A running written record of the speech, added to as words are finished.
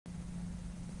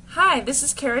Hi, this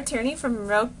is Tierney from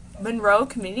Monroe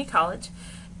Community College,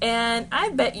 and I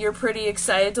bet you're pretty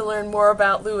excited to learn more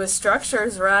about Lewis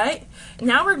structures, right?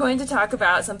 Now we're going to talk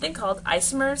about something called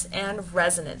isomers and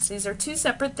resonance. These are two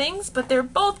separate things, but they're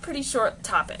both pretty short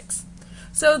topics.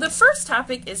 So the first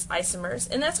topic is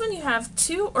isomers, and that's when you have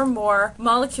two or more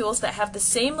molecules that have the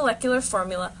same molecular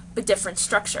formula but different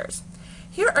structures.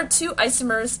 Here are two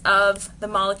isomers of the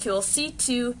molecule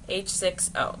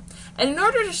C2H6O. And in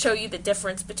order to show you the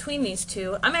difference between these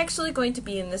two, I'm actually going to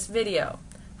be in this video.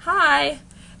 Hi!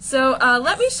 So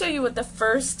let me show you what the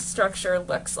first structure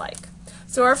looks like.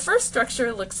 So our first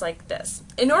structure looks like this.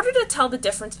 In order to tell the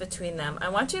difference between them, I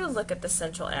want you to look at the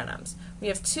central atoms. We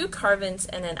have two carbons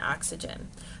and an oxygen.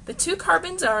 The two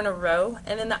carbons are in a row,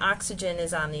 and then the oxygen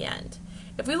is on the end.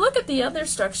 If we look at the other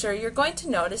structure, you're going to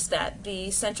notice that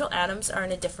the central atoms are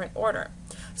in a different order.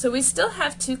 So we still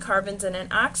have two carbons and an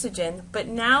oxygen, but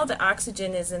now the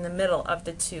oxygen is in the middle of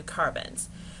the two carbons.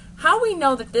 How we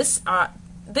know that this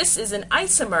is an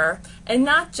isomer and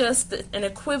not just an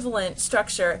equivalent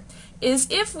structure is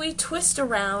if we twist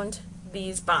around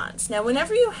these bonds. Now,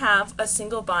 whenever you have a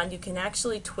single bond, you can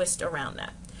actually twist around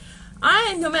that.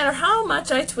 No matter how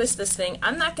much I twist this thing,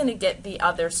 I'm not going to get the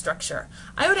other structure.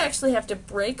 I would actually have to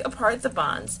break apart the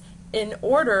bonds in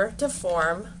order to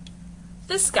form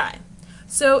this guy.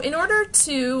 So in order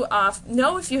to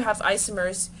know if you have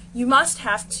isomers, you must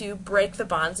have to break the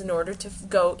bonds in order to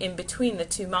go in between the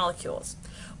two molecules.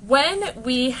 When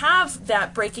we have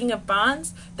that breaking of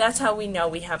bonds, that's how we know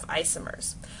we have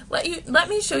isomers. Let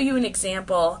me show you an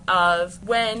example of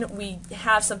when we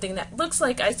have something that looks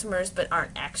like isomers but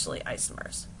aren't actually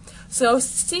isomers. So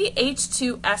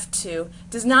CH2F2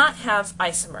 does not have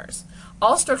isomers.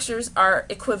 All structures are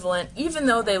equivalent even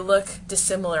though they look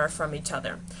dissimilar from each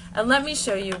other. And let me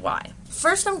show you why.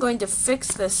 First, I'm going to fix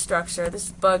this structure. This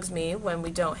bugs me when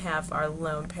we don't have our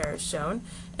lone pairs shown.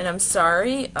 And I'm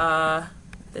sorry,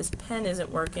 this pen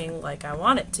isn't working like I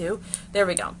want it to. There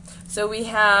we go. So we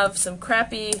have some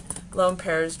crappy lone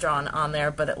pairs drawn on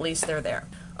there, but at least they're there.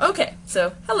 Okay,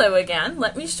 so hello again.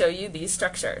 Let me show you these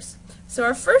structures. So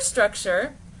our first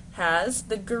structure has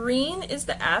the green is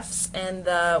the F's and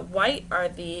the white are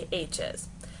the H's.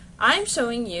 I'm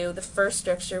showing you the first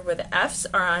structure where the F's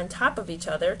are on top of each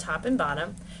other, top and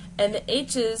bottom, and the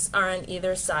H's are on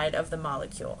either side of the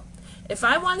molecule. If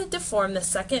I wanted to form the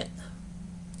second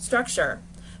structure,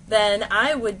 then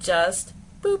I would just,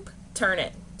 boop, turn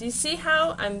it. Do you see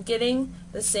how I'm getting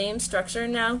the same structure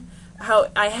now? How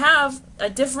I have a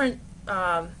different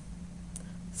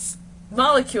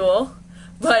molecule,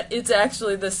 but it's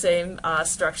actually the same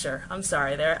structure. I'm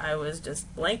sorry there, I was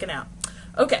just blanking out.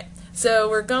 Okay, so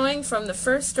we're going from the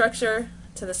first structure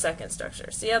to the second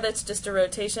structure. See how that's just a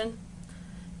rotation?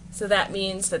 So that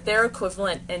means that they're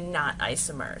equivalent and not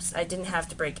isomers. I didn't have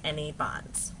to break any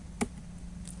bonds.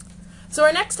 So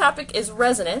our next topic is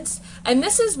resonance, and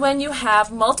this is when you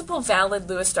have multiple valid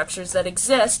Lewis structures that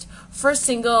exist for a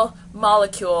single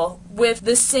molecule with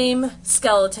the same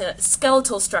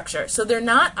skeletal structure. So they're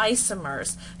not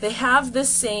isomers. They have the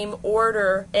same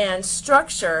order and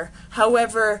structure.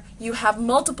 However, you have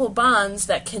multiple bonds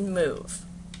that can move.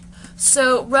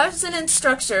 So resonance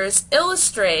structures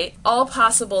illustrate all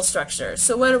possible structures.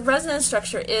 So what a resonance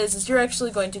structure is you're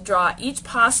actually going to draw each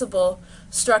possible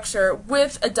structure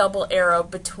with a double arrow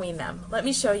between them. Let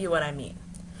me show you what I mean.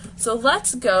 So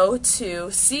let's go to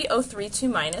CO3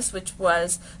 2-, which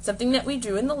was something that we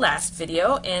drew in the last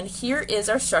video, and here is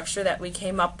our structure that we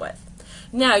came up with.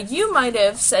 Now you might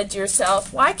have said to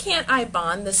yourself, why can't I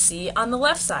bond the C on the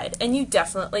left side? And you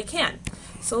definitely can.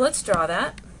 So let's draw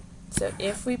that. So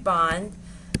if we bond,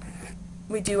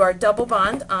 we do our double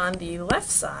bond on the left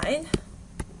side.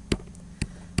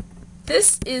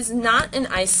 This is not an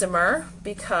isomer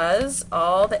because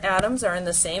all the atoms are in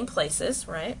the same places,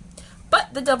 right?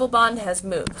 But the double bond has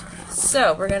moved.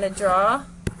 So we're going to draw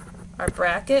our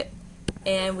bracket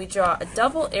and we draw a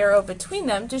double arrow between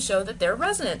them to show that they're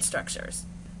resonance structures.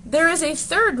 There is a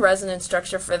third resonance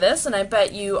structure for this, and I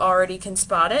bet you already can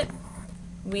spot it.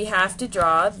 We have to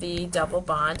draw the double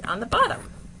bond on the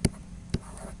bottom.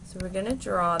 So we're going to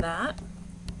draw that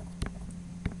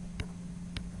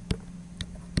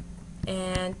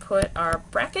and put our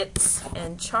brackets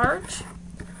and charge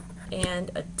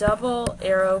and a double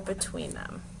arrow between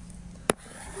them.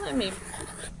 Let me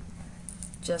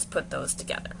just put those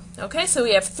together. Okay, so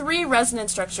we have three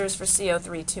resonance structures for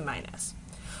CO3 2-.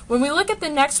 When we look at the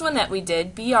next one that we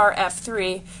did,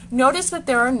 BRF3, notice that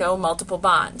there are no multiple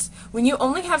bonds. When you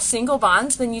only have single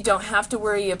bonds, then you don't have to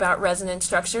worry about resonance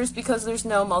structures because there's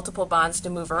no multiple bonds to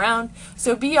move around.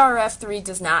 So BRF3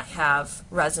 does not have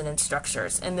resonance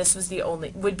structures, and this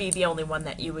would be the only one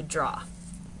that you would draw.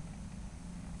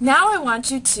 Now I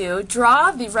want you to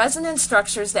draw the resonance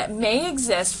structures that may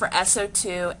exist for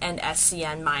SO2 and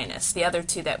SCN-, the other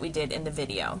two that we did in the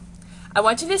video. I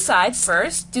want you to decide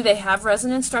first, do they have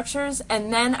resonance structures?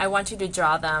 And then I want you to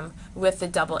draw them with the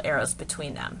double arrows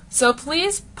between them. So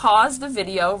please pause the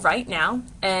video right now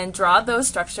and draw those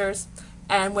structures,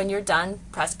 and when you're done,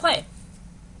 press play.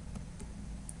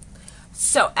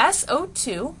 So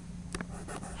SO2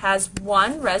 has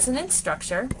one resonance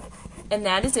structure, and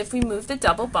that is if we move the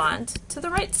double bond to the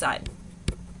right side.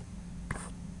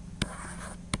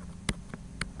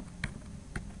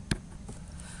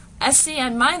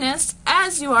 SCN-,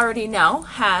 as you already know,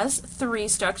 has three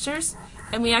structures,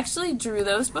 and we actually drew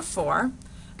those before.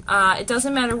 It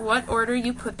doesn't matter what order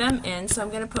you put them in, so I'm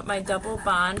going to put my double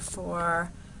bond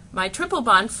for my triple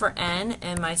bond for N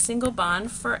and my single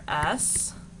bond for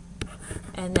S,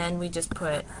 and then we just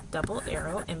put double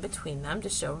arrow in between them to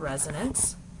show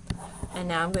resonance. And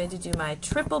now I'm going to do my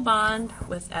triple bond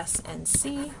with S and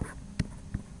C,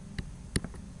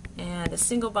 and a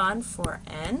single bond for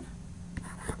N,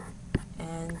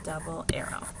 and double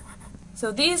arrow.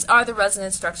 So these are the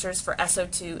resonance structures for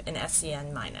SO2 and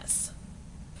SCN-.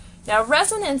 Now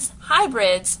resonance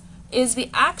hybrids is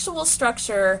the actual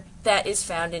structure that is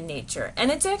found in nature, and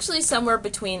it's actually somewhere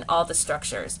between all the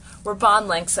structures where bond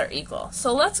lengths are equal.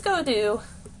 So let's go to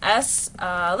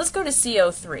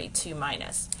CO3,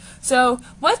 2-. So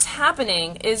what's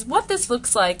happening is, what this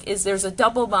looks like is there's a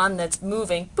double bond that's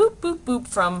moving boop, boop, boop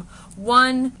from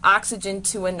one oxygen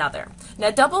to another. Now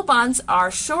double bonds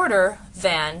are shorter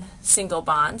than single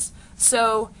bonds,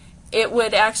 so it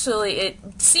would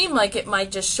seem like it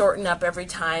might just shorten up every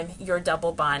time your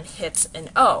double bond hits an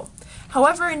O.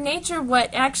 However, in nature,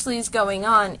 what actually is going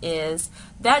on is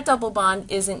that double bond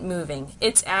isn't moving.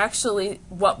 It's actually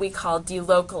what we call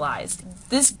delocalized.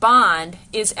 This bond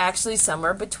is actually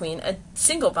somewhere between a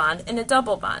single bond and a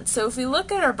double bond. So if we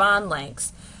look at our bond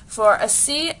lengths, for a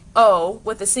CO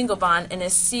with a single bond and a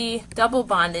C double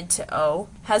bonded to O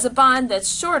has a bond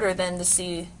that's shorter than the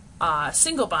C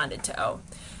single bonded to O.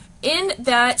 In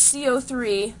that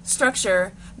CO3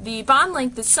 structure, the bond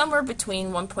length is somewhere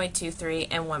between 1.23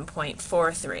 and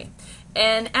 1.43.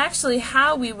 And actually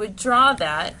how we would draw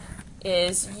that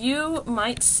is, you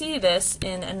might see this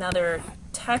in another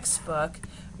textbook.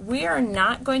 We are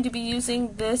not going to be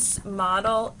using this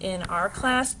model in our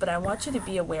class, but I want you to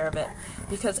be aware of it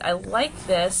because I like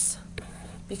this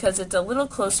because it's a little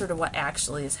closer to what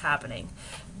actually is happening.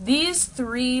 These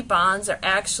three bonds are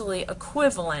actually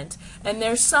equivalent, and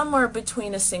they're somewhere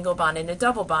between a single bond and a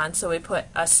double bond, so we put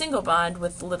a single bond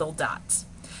with little dots.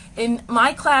 In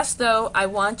my class, though, I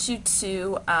want you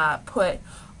to put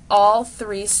all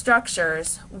three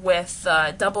structures with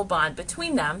a double bond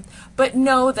between them, but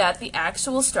know that the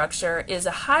actual structure is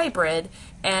a hybrid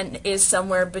and is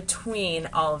somewhere between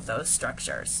all of those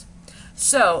structures.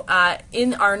 So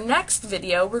in our next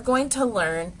video, we're going to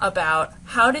learn about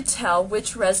how to tell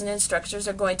which resonance structures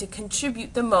are going to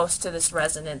contribute the most to this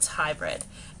resonance hybrid.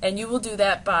 And you will do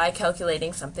that by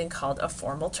calculating something called a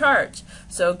formal charge.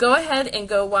 So go ahead and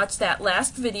go watch that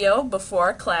last video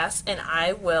before class, and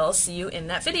I will see you in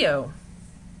that video.